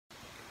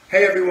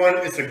Hey everyone,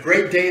 it's a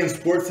great day in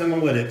sports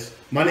analytics.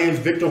 My name is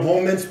Victor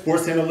Holman,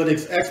 sports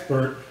analytics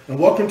expert, and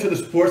welcome to the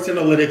Sports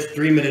Analytics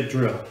 3-minute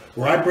drill,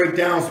 where I break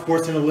down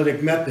sports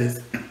analytic methods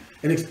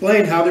and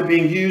explain how they're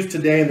being used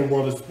today in the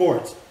world of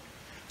sports.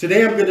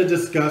 Today I'm going to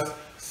discuss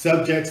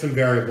subjects and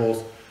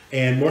variables,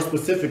 and more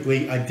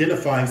specifically,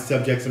 identifying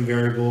subjects and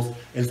variables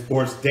in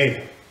sports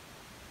data.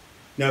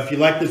 Now, if you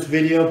like this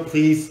video,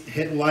 please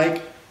hit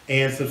like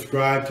and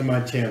subscribe to my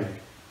channel.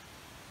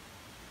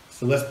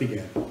 So let's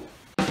begin.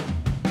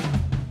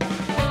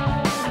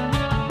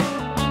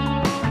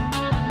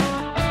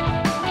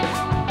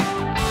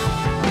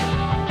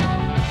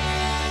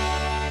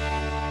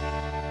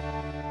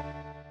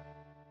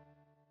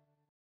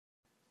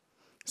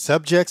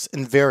 Subjects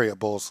and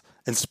variables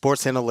in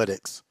sports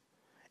analytics.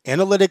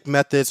 Analytic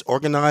methods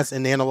organize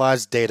and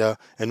analyze data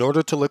in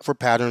order to look for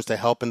patterns that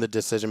help in the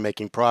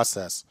decision-making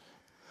process.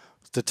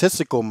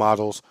 Statistical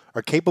models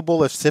are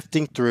capable of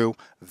sifting through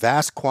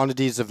vast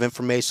quantities of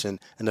information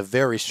in a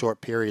very short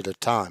period of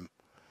time.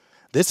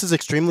 This is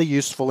extremely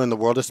useful in the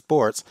world of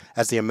sports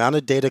as the amount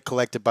of data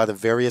collected by the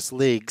various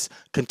leagues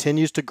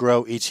continues to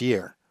grow each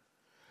year.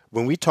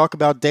 When we talk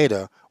about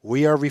data,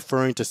 we are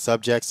referring to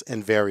subjects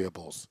and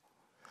variables.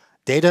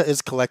 Data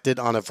is collected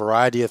on a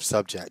variety of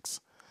subjects.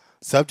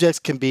 Subjects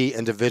can be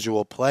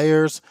individual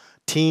players,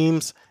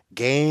 teams,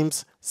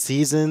 games,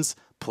 seasons,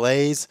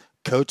 plays,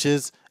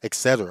 coaches,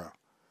 etc.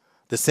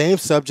 The same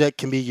subject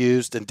can be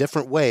used in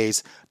different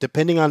ways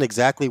depending on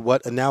exactly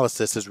what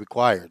analysis is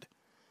required.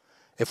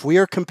 If we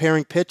are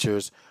comparing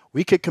pitchers,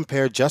 we could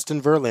compare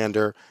Justin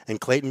Verlander and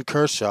Clayton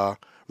Kershaw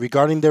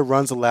regarding their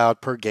runs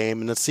allowed per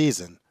game in a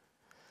season.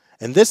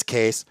 In this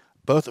case,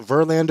 both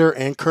Verlander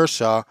and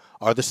Kershaw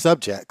are the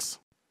subjects.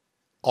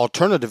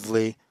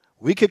 Alternatively,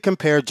 we could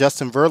compare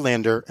Justin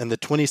Verlander in the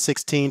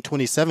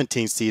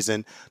 2016-2017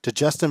 season to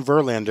Justin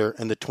Verlander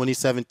in the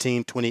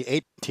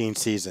 2017-2018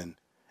 season.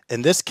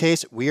 In this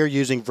case, we are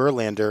using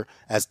Verlander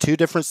as two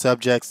different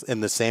subjects in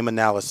the same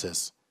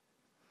analysis.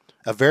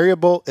 A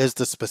variable is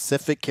the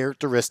specific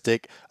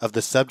characteristic of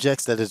the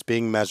subjects that is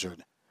being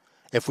measured.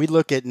 If we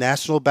look at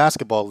National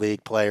Basketball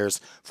League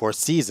players for a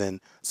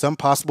season, some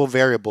possible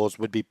variables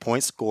would be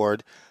points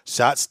scored,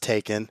 shots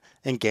taken,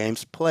 and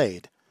games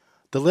played.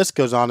 The list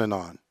goes on and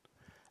on.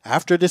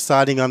 After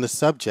deciding on the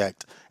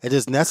subject, it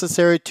is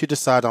necessary to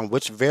decide on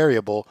which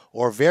variable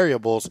or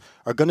variables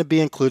are going to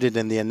be included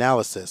in the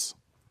analysis.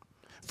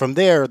 From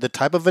there, the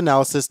type of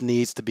analysis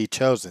needs to be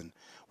chosen,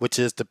 which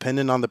is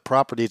dependent on the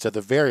properties of the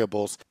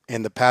variables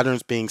and the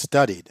patterns being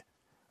studied.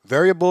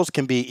 Variables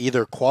can be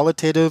either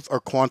qualitative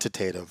or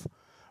quantitative.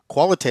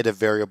 Qualitative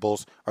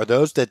variables are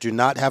those that do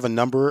not have a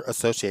number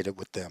associated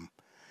with them.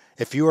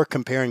 If you are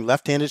comparing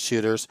left-handed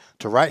shooters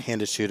to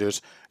right-handed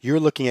shooters,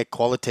 you're looking at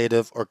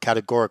qualitative or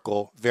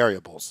categorical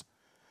variables.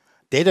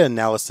 Data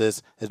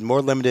analysis is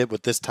more limited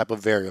with this type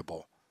of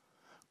variable.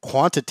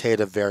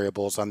 Quantitative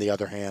variables, on the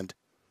other hand,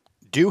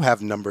 do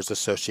have numbers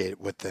associated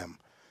with them.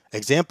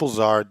 Examples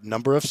are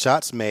number of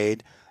shots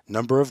made,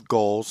 number of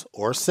goals,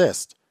 or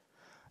assists.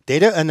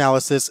 Data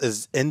analysis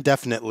is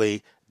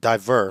indefinitely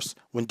diverse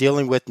when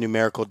dealing with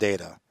numerical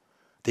data.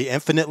 The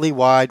infinitely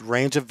wide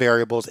range of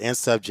variables and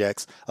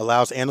subjects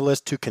allows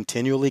analysts to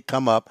continually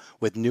come up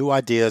with new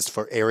ideas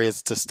for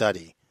areas to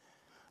study.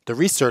 The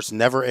research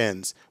never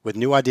ends, with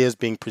new ideas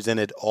being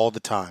presented all the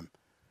time.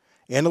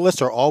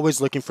 Analysts are always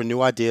looking for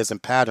new ideas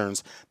and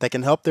patterns that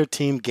can help their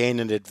team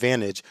gain an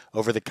advantage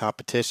over the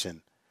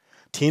competition.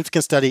 Teams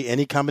can study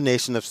any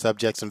combination of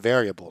subjects and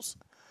variables.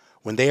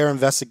 When they are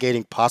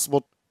investigating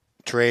possible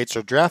trades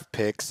or draft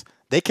picks,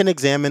 they can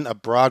examine a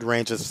broad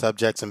range of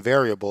subjects and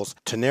variables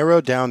to narrow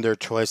down their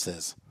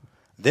choices.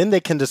 Then they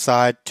can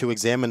decide to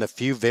examine a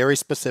few very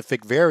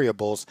specific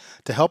variables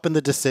to help in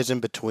the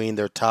decision between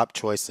their top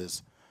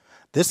choices.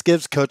 This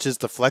gives coaches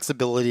the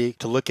flexibility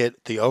to look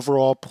at the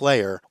overall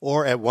player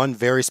or at one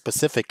very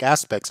specific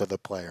aspects of the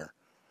player.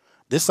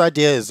 This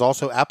idea is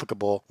also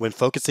applicable when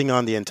focusing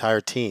on the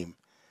entire team.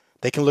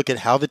 They can look at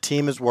how the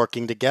team is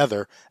working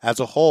together as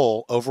a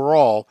whole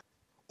overall,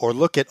 or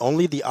look at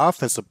only the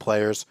offensive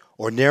players,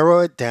 or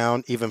narrow it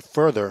down even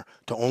further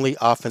to only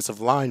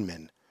offensive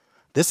linemen.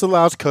 This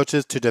allows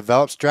coaches to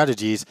develop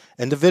strategies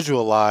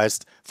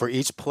individualized for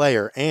each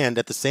player and,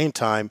 at the same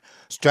time,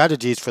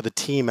 strategies for the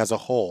team as a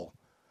whole.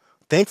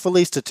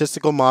 Thankfully,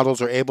 statistical models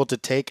are able to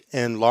take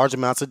in large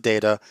amounts of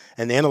data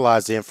and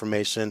analyze the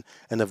information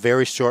in a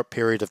very short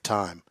period of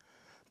time.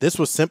 This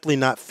was simply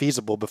not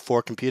feasible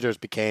before computers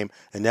became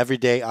an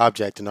everyday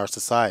object in our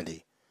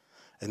society.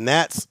 And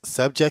that's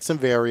subjects and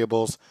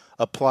variables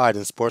applied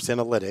in sports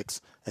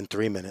analytics in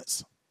 3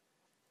 minutes.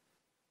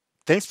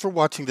 Thanks for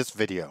watching this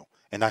video,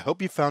 and I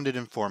hope you found it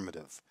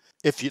informative.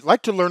 If you'd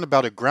like to learn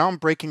about a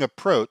groundbreaking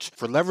approach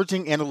for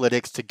leveraging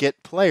analytics to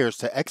get players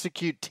to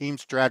execute team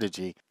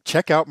strategy,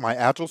 check out my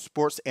Agile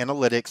Sports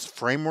Analytics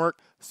framework,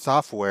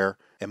 software,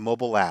 and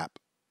mobile app.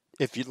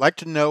 If you'd like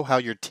to know how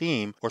your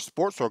team or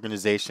sports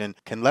organization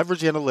can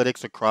leverage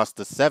analytics across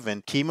the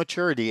 7 key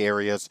maturity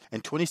areas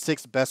and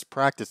 26 best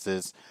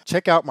practices,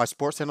 check out my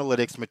Sports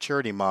Analytics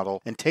Maturity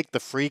Model and take the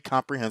free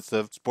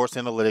comprehensive Sports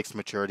Analytics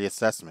Maturity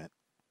Assessment.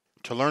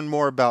 To learn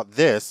more about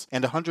this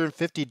and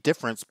 150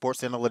 different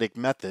sports analytic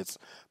methods,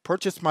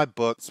 purchase my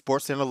book,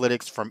 Sports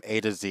Analytics from A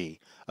to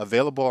Z,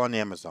 available on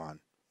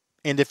Amazon.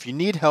 And if you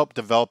need help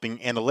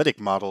developing analytic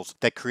models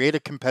that create a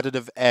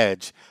competitive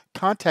edge,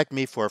 contact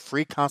me for a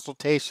free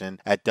consultation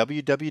at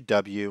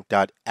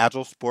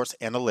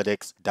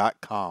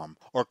www.agilesportsanalytics.com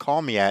or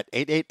call me at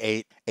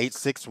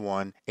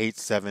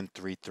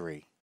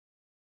 888-861-8733.